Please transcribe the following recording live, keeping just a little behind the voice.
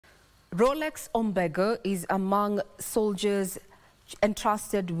Rolex Ombego is among soldiers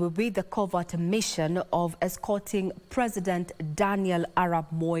entrusted with the covert mission of escorting President Daniel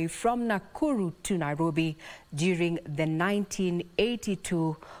Arap Moi from Nakuru to Nairobi during the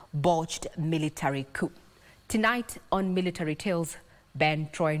 1982 botched military coup. Tonight on Military Tales, Ben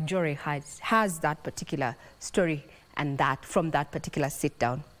Troy Njore has that particular story and that from that particular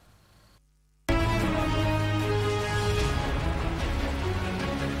sit-down.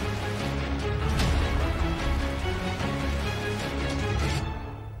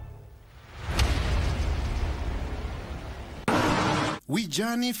 We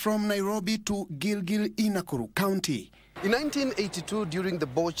journey from Nairobi to Gilgil in Nakuru County. In 1982, during the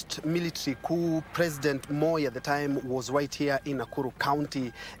botched military coup, President Moi at the time was right here in Nakuru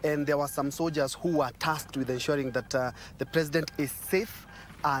County, and there were some soldiers who were tasked with ensuring that the president is safe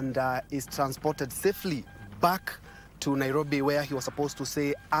and is transported safely back to Nairobi, where he was supposed to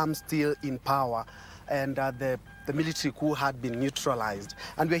say, "I'm still in power," and the military coup had been neutralized.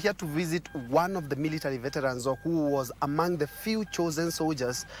 And we're here to visit one of the military veterans who was among the few chosen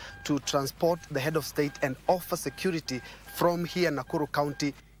soldiers to transport the head of state and offer security from here in Nakuru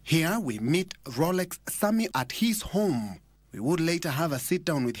County. Here we meet Rolex Sami at his home. We would later have a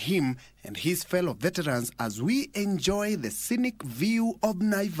sit-down with him and his fellow veterans as we enjoy the scenic view of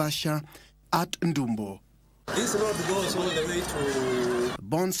Naivasha at Ndumbo. This road goes all the way to...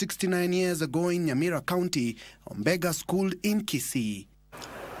 Born 69 years ago in Nyamira County, Ombego schooled in Kisii.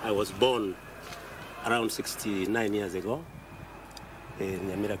 I was born around 69 years ago in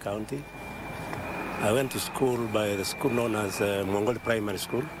Nyamira County. I went to school by the school known as Mongoli Primary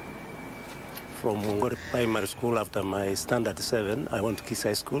School. From Mongoli Primary School, after my standard 7, I went to Kisii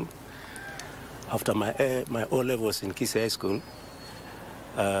High School. After my O-levels in Kisii High School,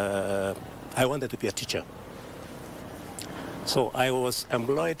 I wanted to be a teacher. So I was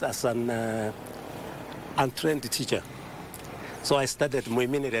employed as an untrained teacher. So I studied Moi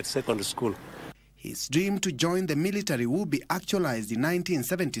at secondary school. His dream to join the military would be actualized in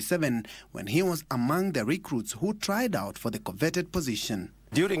 1977 when he was among the recruits who tried out for the coveted position.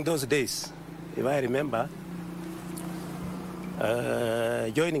 During those days, if I remember,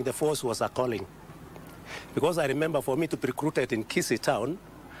 joining the force was a calling. Because I remember for me to be recruited in Kisii town,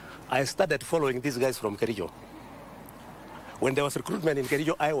 I started following these guys from Kericho. When there was recruitment in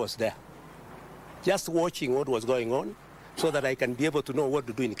Kericho, I was there, just watching what was going on so that I can be able to know what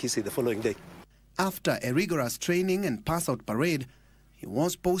to do in Kisii the following day. After a rigorous training and pass-out parade, he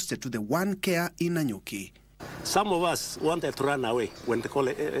was posted to the One Care in Nanyuki. Some of us wanted to run away when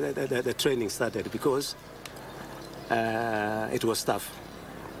the training started because it was tough.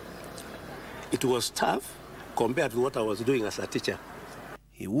 It was tough compared to what I was doing as a teacher.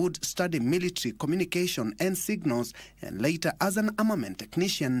 He would study military communication and signals and later as an armament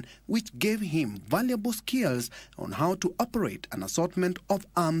technician, which gave him valuable skills on how to operate an assortment of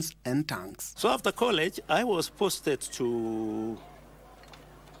arms and tanks. So after college, I was posted to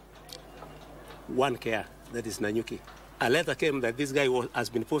One Care, that is Nanyuki. A letter came that this guy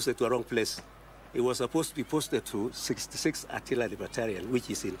has been posted to a wrong place. He was supposed to be posted to 66 Artillery Battalion, which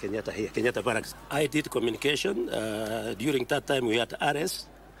is in Kenyatta here, Kenyatta Barracks. I did communication. During that time, we had RS.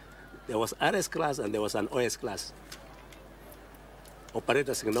 There was RS class and there was an OS class.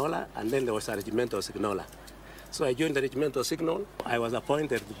 Operator signaler, and then there was a regimental signaler. So I joined the regimental signal. I was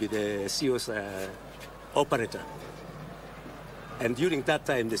appointed to be the CO's operator. And during that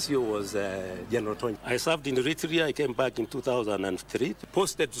time, the CO was General Tony. I served in Eritrea. I came back in 2003.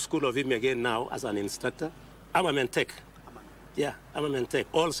 Posted to School of Him again now as an instructor. Armament tech. Yeah, armament tech.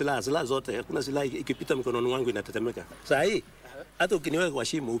 All silaha zote. Kuna silaha ikipita mkononi wangu inatetemeka. Saa hii, hata ukiniweka kwa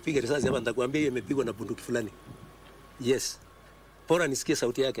shimo upige risasi hapa nitakwambia imepigwa na bunduki fulani. Yes. Bora nisikie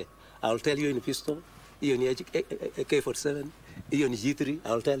sauti yake. I'll tell you in pistol. Hiyo ni AK-47. Hiyo ni G3.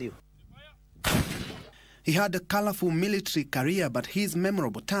 I'll tell you. He had a colorful military career, but his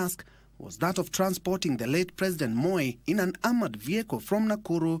memorable task was that of transporting the late President Moi in an armored vehicle from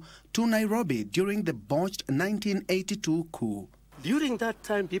Nakuru to Nairobi during the botched 1982 coup. During that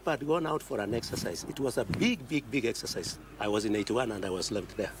time, people had gone out for an exercise. It was a big exercise. I was in 81 and I was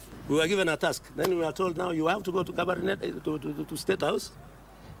left there. We were given a task. Then we were told, now you have to go to cabinet, to State House.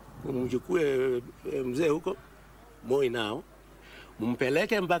 Mchukue mzee huko, Moi now.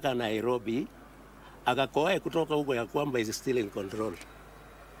 Mpeleke mpaka Nairobi. Akakoe kutoka huko ya kwamba is still in control.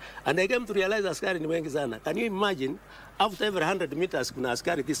 And I came to realize askari ni wengi sana. Can you imagine, after every 100 meters, kuna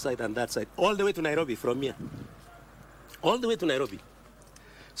askari this side and that side, all the way to Nairobi from here. All the way to Nairobi.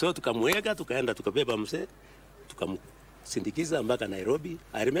 So tukamweka, tukaenda, tukabeba mzee, sindikiza mpaka Nairobi.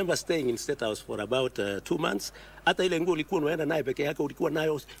 I remember staying in State House for about 2 months. Hata ile nguo ulikuwa unaenda naye peke yake, ulikuwa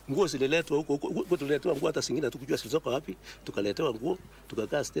nayo nguo zililetwa huko, tuletewa nguo hata singine tukujua zilizoka wapi, tukaletewa nguo,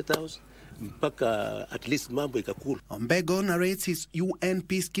 tukakaa State House mpaka at least mambo ikakula. Ombego narrates his UN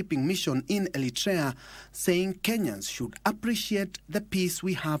peacekeeping mission in Eritrea, saying Kenyans should appreciate the peace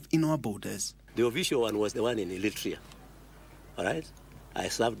we have in our borders. The official one was the one in Eritrea. All right? I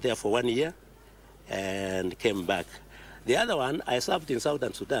served there for 1 year and came back. The other one, I served in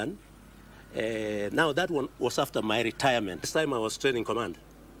Southern Sudan. Now that one was after my retirement. This time I was training command.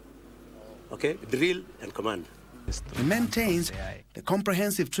 Okay, drill and command. He maintains the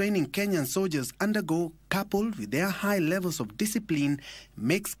comprehensive training Kenyan soldiers undergo, coupled with their high levels of discipline,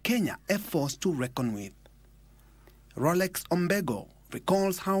 makes Kenya a force to reckon with. Rolex Ombego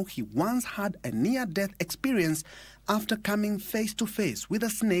recalls how he once had a near-death experience after coming face-to-face with a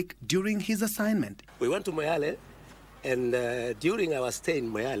snake during his assignment. We went to Moyale, and during our stay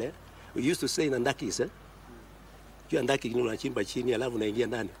in Moyale, we used to stay in Andakis. Hiyo Andaki unachimba chini alafu unaingia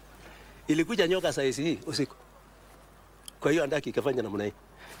ndani. Ilikuja nyoka size hii usiku. Kwa hiyo Andaki ikafanya namna hii.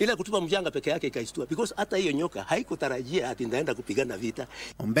 Ila kutupa mjanga peke yake ikaishtua, because hata hiyo nyoka haikutarajia ati ndaenda kupigana vita.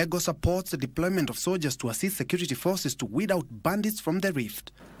 Ombego supports the deployment of soldiers to assist security forces to weed out bandits from the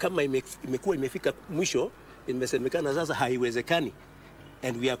rift. Kama imekuwa imefika mwisho, imesemekana sasa haiwezekani,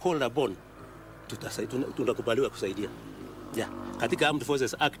 and we are called upon, tunakubaliwa kusaidia. Yeah. Katika Armed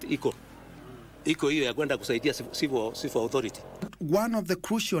Forces Act iko hiyo ya kwenda kusaidia civil authority. One of the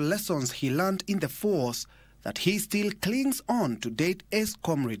crucial lessons he learned in the force that he still clings on to date is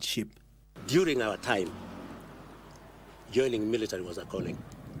comradeship. During our time, joining military was a calling.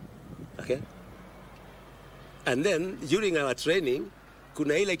 Okay? And then during our training,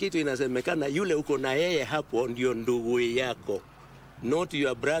 kuna ile kitu inasemekana yule uko na yeye hapo ndio ndugu yako. Not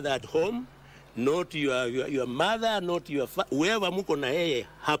your brother at home, not your mother, not your whoever muko na yeye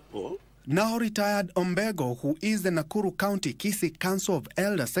hapo. Now retired Ombego, who is the Nakuru County Kisii Council of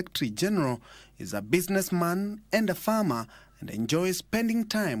Elder Secretary General, is a businessman and a farmer and enjoys spending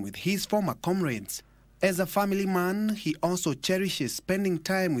time with his former comrades. As a family man, he also cherishes spending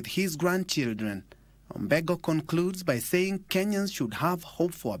time with his grandchildren. Ombego concludes by saying Kenyans should have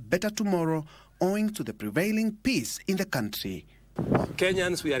hope for a better tomorrow owing to the prevailing peace in the country.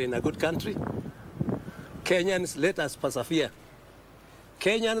 Kenyans, we are in a good country. Kenyans, let us persevere.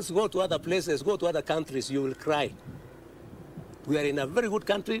 Kenyans, go to other places, go to other countries, you will cry. We are in a very good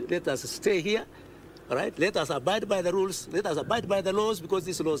country. Let us stay here, all right? Let us abide by the rules. Let us abide by the laws, because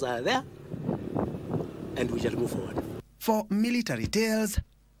these laws are there, and we shall move forward. For Military Tales,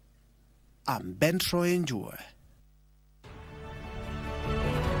 I'm Ben Troy Njue.